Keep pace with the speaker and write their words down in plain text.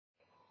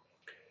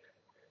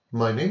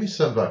My name is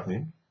Sam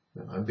Vaknin,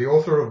 and I'm the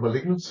author of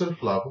Malignant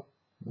Self-Love,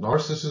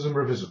 Narcissism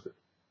Revisited.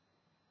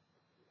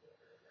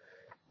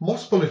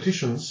 Most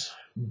politicians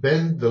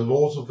bend the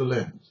laws of the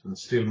land and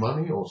steal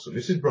money or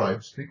solicit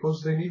bribes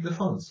because they need the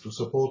funds to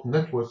support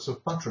networks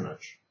of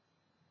patronage.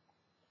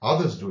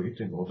 Others do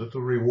it in order to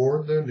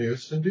reward their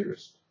nearest and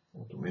dearest,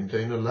 or to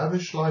maintain a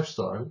lavish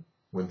lifestyle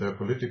when their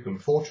political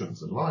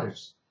fortunes and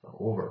lives are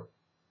over.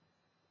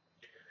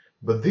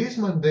 But these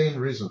mundane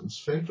reasons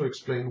fail to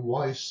explain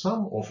why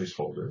some office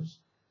holders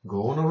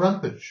go on a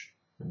rampage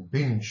and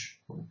binge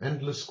on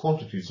endless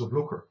quantities of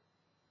lucre.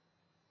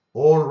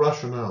 All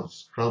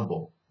rationales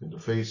crumble in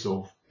the face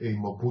of a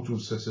Mobutu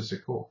Sese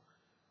Seko,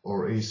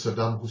 or a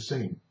Saddam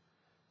Hussein,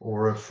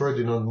 or a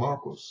Ferdinand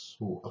Marcos,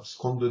 who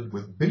absconded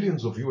with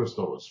billions of US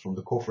dollars from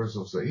the coffers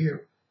of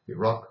Zaire,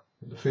 Iraq,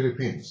 and the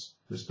Philippines,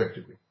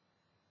 respectively.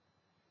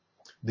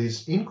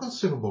 These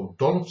inconceivable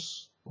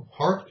dollops of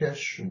hard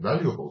cash and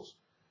valuables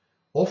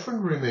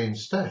often remain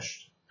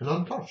stashed and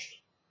untouched,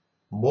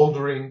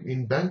 mouldering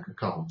in bank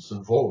accounts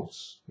and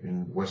vaults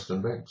in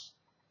Western banks.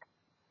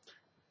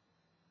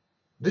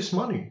 This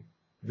money,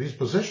 these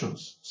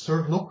possessions,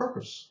 serve no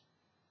purpose,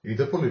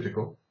 either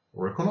political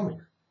or economic,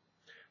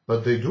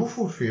 but they do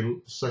fulfill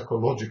a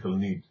psychological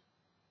need.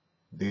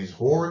 These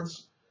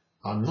hoards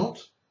are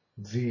not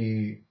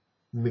the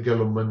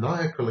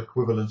megalomaniacal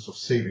equivalents of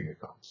saving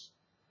accounts.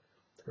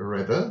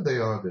 Rather, they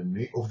are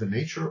of the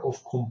nature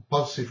of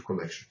compulsive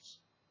collections.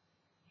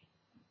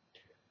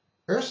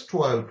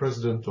 Erstwhile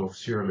president of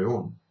Sierra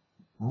Leone,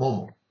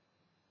 Momo,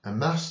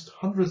 amassed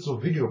hundreds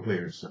of video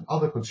players and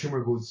other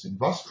consumer goods in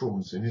vast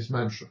rooms in his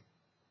mansion.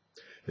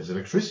 His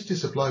electricity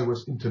supply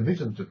was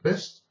intermittent at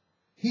best.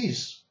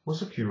 His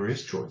was a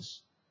curious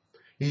choice.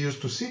 He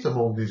used to sit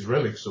among these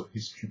relics of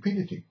his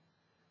cupidity,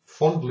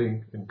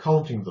 fondling and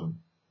counting them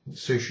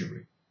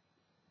insatiably.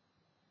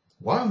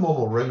 While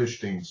Momo relished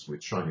things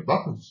with shiny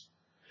buttons,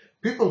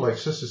 people like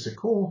Sese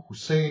Seko,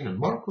 Hussein, and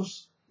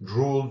Marcos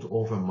drooled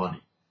over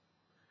money.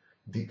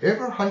 The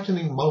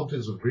ever-heightening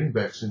mountains of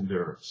greenbacks in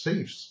their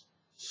safes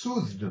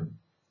soothed them,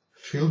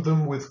 filled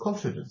them with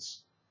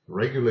confidence,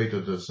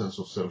 regulated their sense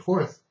of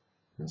self-worth,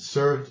 and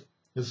served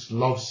as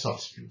love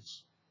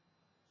substitutes.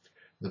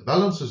 The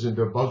balances in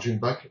their bulging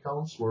bank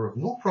accounts were of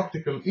no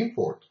practical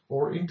import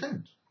or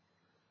intent.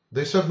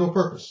 They served no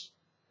purpose.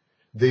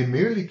 They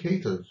merely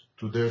catered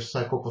to their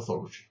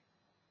psychopathology.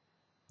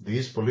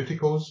 These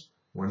politicos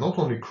were not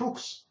only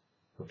crooks,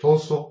 but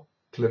also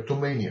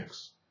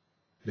kleptomaniacs.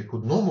 They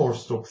could no more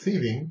stop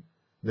thieving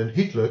than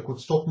Hitler could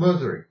stop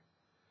murdering.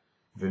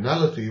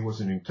 Venality was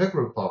an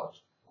integral part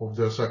of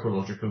their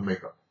psychological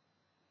makeup.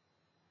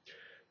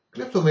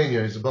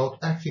 Kleptomania is about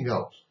acting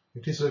out.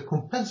 It is a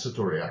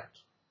compensatory act.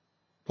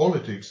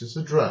 Politics is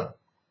a drab,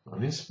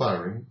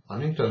 uninspiring,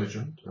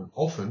 unintelligent, and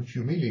often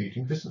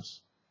humiliating business.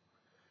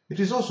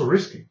 It is also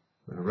risky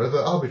and rather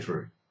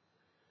arbitrary.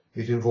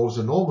 It involves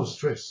enormous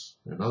stress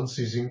and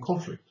unceasing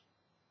conflict.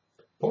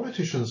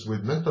 Politicians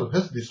with mental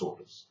health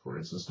disorders, for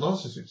instance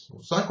narcissists or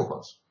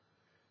psychopaths,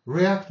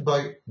 react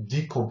by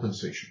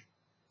decompensation.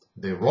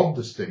 They rob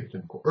the state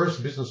and coerce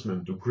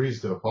businessmen to grease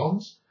their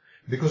palms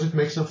because it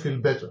makes them feel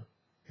better.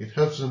 It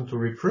helps them to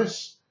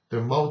repress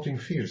their mounting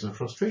fears and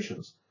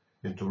frustrations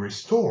and to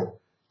restore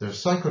their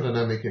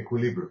psychodynamic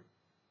equilibrium.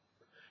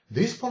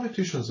 These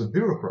politicians and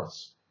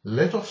bureaucrats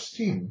let off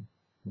steam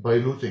by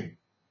looting.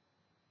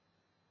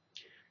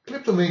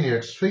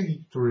 Kleptomaniacs fail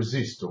to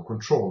resist or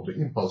control the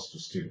impulse to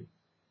steal,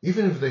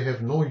 even if they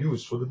have no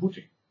use for the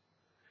booty.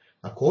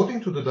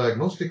 According to the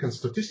Diagnostic and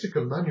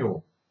Statistical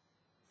Manual,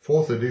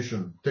 4th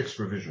edition text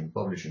revision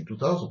published in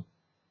 2000,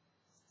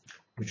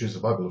 which is the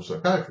Bible of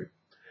psychiatry,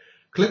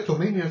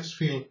 kleptomaniacs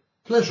feel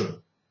pleasure,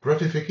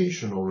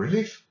 gratification, or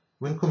relief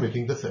when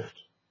committing the theft.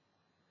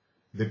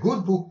 The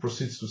good book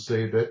proceeds to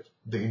say that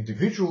the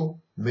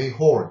individual may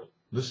hoard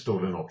the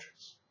stolen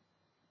objects.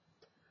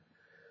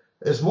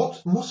 As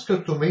most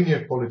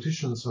kleptomaniac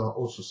politicians are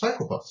also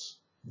psychopaths,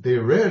 they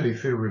rarely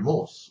feel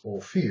remorse or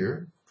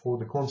fear for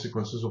the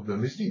consequences of their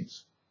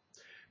misdeeds.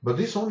 But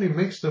this only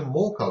makes them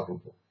more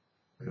culpable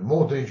and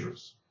more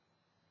dangerous.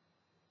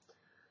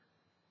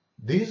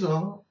 These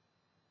are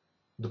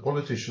the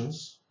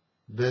politicians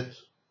that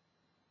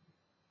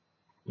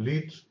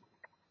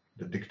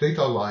dictate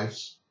our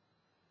lives,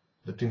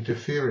 that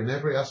interfere in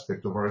every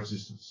aspect of our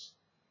existence.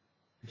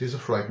 It is a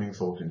frightening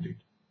thought indeed.